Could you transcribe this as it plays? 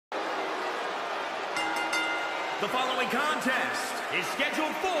The following contest is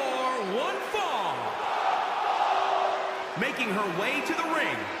scheduled for one fall. Making her way to the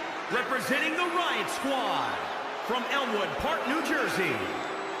ring, representing the Riot Squad, from Elmwood Park, New Jersey,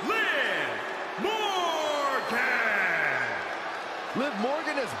 Liv Morgan! Liv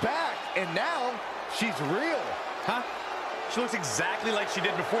Morgan is back, and now she's real. Huh? She looks exactly like she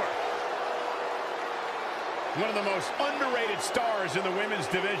did before. One of the most underrated stars in the women's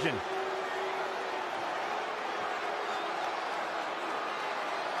division.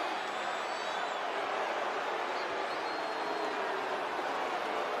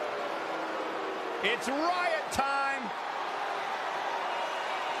 It's riot time!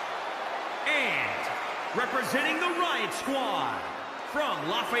 And representing the Riot Squad, from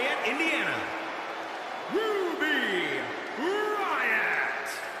Lafayette, Indiana, Ruby Riot!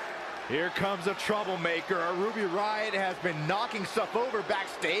 Here comes a troublemaker. Ruby Riot has been knocking stuff over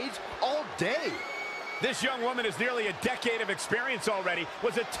backstage all day. This young woman has nearly a decade of experience already,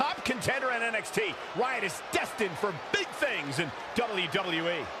 was a top contender in NXT. Riot is destined for big things in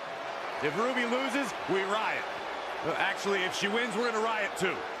WWE. If Ruby loses, we riot. Actually, if she wins, we're gonna riot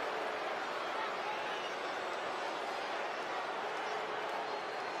too.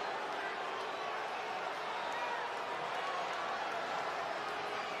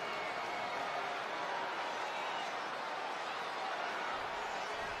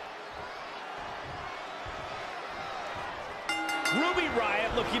 Ruby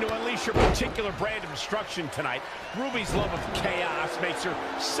Riot looking to unleash her particular brand of destruction tonight. Ruby's love of chaos makes her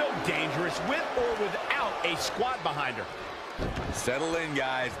so dangerous with or without a squad behind her. Settle in,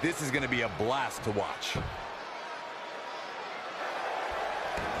 guys. This is going to be a blast to watch.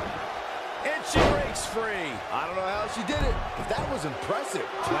 And she breaks free. I don't know how she did it, but that was impressive.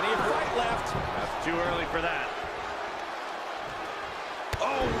 Plenty of fight left. That's too early for that.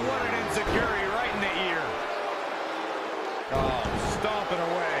 Oh, what an insecurity right in the ear. Oh, stomping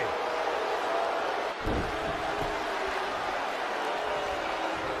away.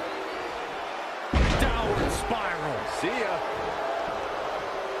 Downward spiral. See ya.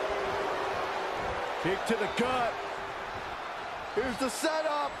 Kick to the gut. Here's the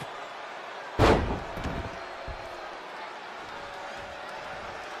setup.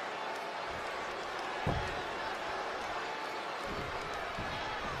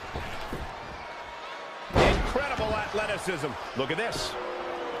 Athleticism. Look at this.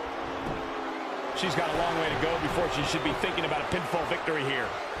 She's got a long way to go before she should be thinking about a pinfall victory here.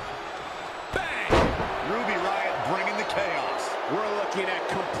 Bang! Ruby Riot bringing the chaos. We're looking at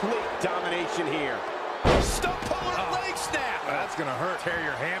complete domination here. Stump puller, leg snap. That's gonna hurt. Tear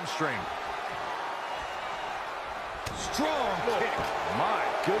your hamstring. Strong kick. My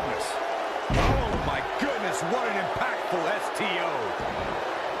goodness. Oh my goodness, what an impactful STO.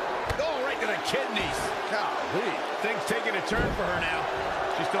 Oh, right to the kidneys. Golly. Things taking a turn for her now.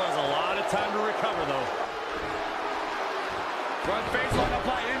 She still has a lot of time to recover, though. Front face lock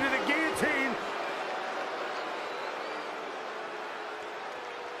applied into the guillotine.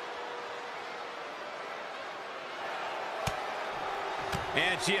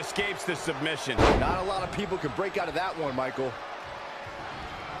 And she escapes the submission. Not a lot of people can break out of that one, Michael.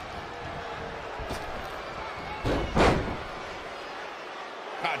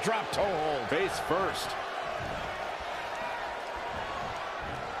 Drop toe hold. Face first.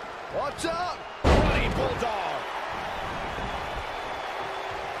 Watch out! Running bulldog.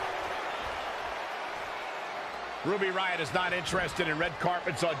 Ruby Riot is not interested in red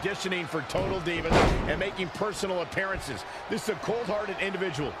carpets, auditioning for Total Divas and making personal appearances. This is a cold-hearted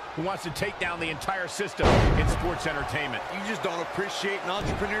individual who wants to take down the entire system in sports entertainment. You just don't appreciate an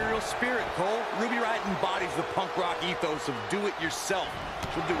entrepreneurial spirit, Cole. Ruby Riot embodies the punk rock ethos of do it yourself.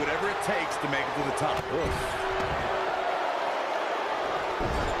 She'll do whatever it takes to make it to the top.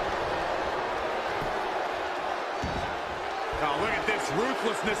 Oh, look at this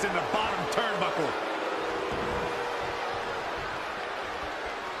ruthlessness in the bottom turnbuckle.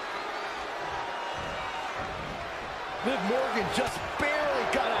 Liv Morgan just barely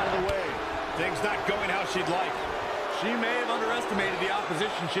got out of the way. Things not going how she'd like. She may have underestimated the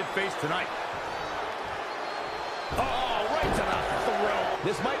opposition she'd face tonight. Oh, right to the throat.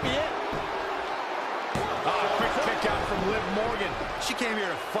 This might be it. Quick kick out from Liv Morgan. She came here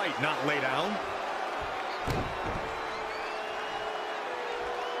to fight, not lay down.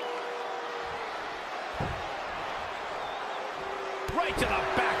 Right to the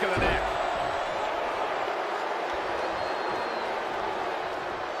back of the neck.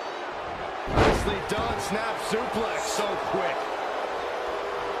 Nicely done. Snap suplex. So quick.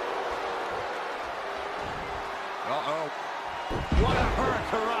 Uh-oh. What a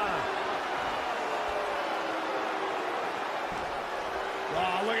hurricanrana.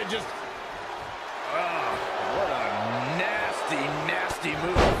 just... what a nasty, nasty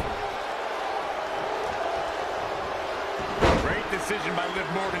move. Great decision by Liv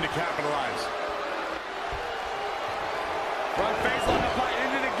Morgan to capitalize. Front face line applied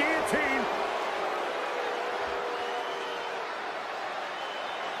into the guillotine.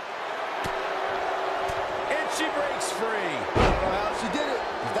 And she breaks free. I don't know how she did it,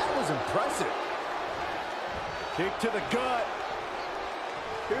 but that was impressive. Kick to the gut.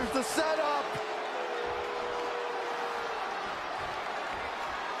 Here's the setup.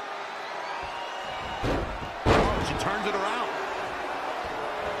 Oh, she turns it around.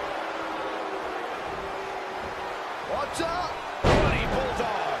 Watch out. Bloody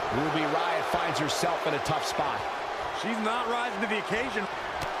bulldog. Ruby Riott finds herself in a tough spot. She's not rising to the occasion.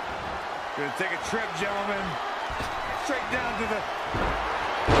 Gonna take a trip, gentlemen. Straight down to the...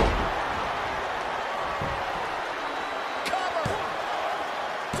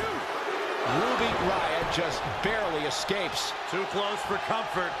 Ruby Riott just barely escapes. Too close for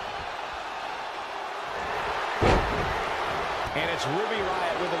comfort. And it's Ruby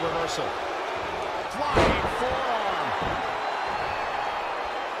Riott with a reversal. Flying forearm.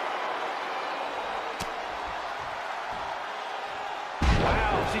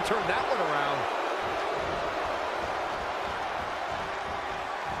 Wow, she turned that one around.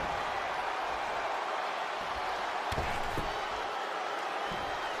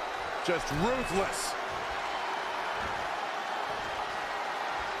 Just ruthless.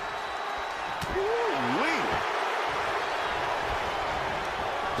 Ooh-wee.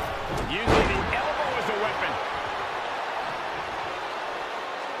 Using the elbow as a weapon.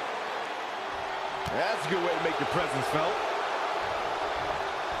 That's a good way to make your presence felt.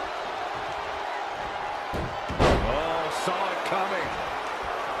 Oh, saw it coming.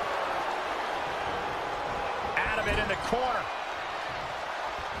 Out of it in the corner.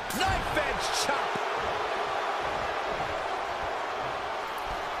 Knife edge chop.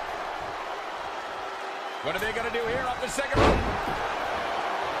 What are they going to do here up the second rope?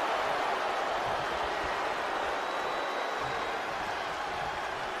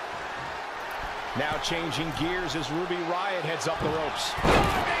 Now changing gears as Ruby Riott heads up the ropes.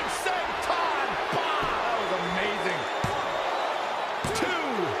 Diving senton bomb. That was amazing. Two.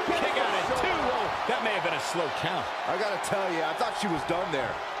 Kick out at two. Oh, that may have been a slow count. I gotta tell you, I thought she was done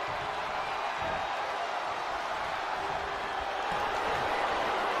there.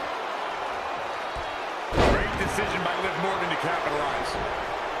 Great decision by Liv Morgan to capitalize.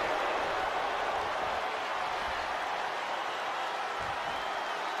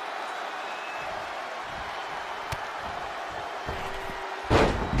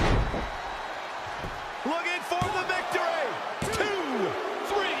 Looking for the victory. 2,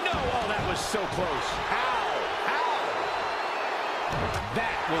 3. No. Oh, that was so close. How?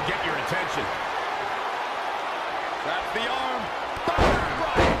 That will get your attention. That's the arm.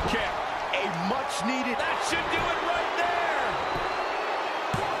 Right kick. A much-needed... That should do it right there.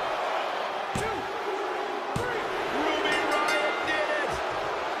 2, 3. Ruby Riott did it.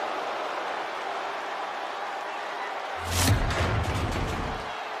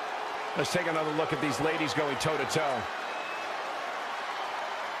 Let's take another look at these ladies going toe-to-toe.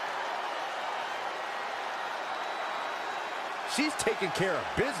 She's taking care of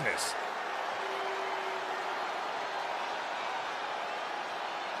business.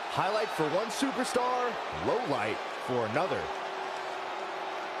 Highlight for one superstar, low light for another.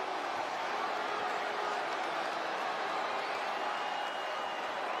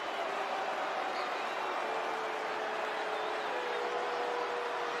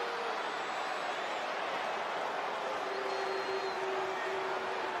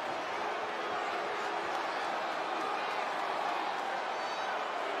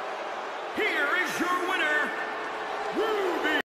 Here is your winner,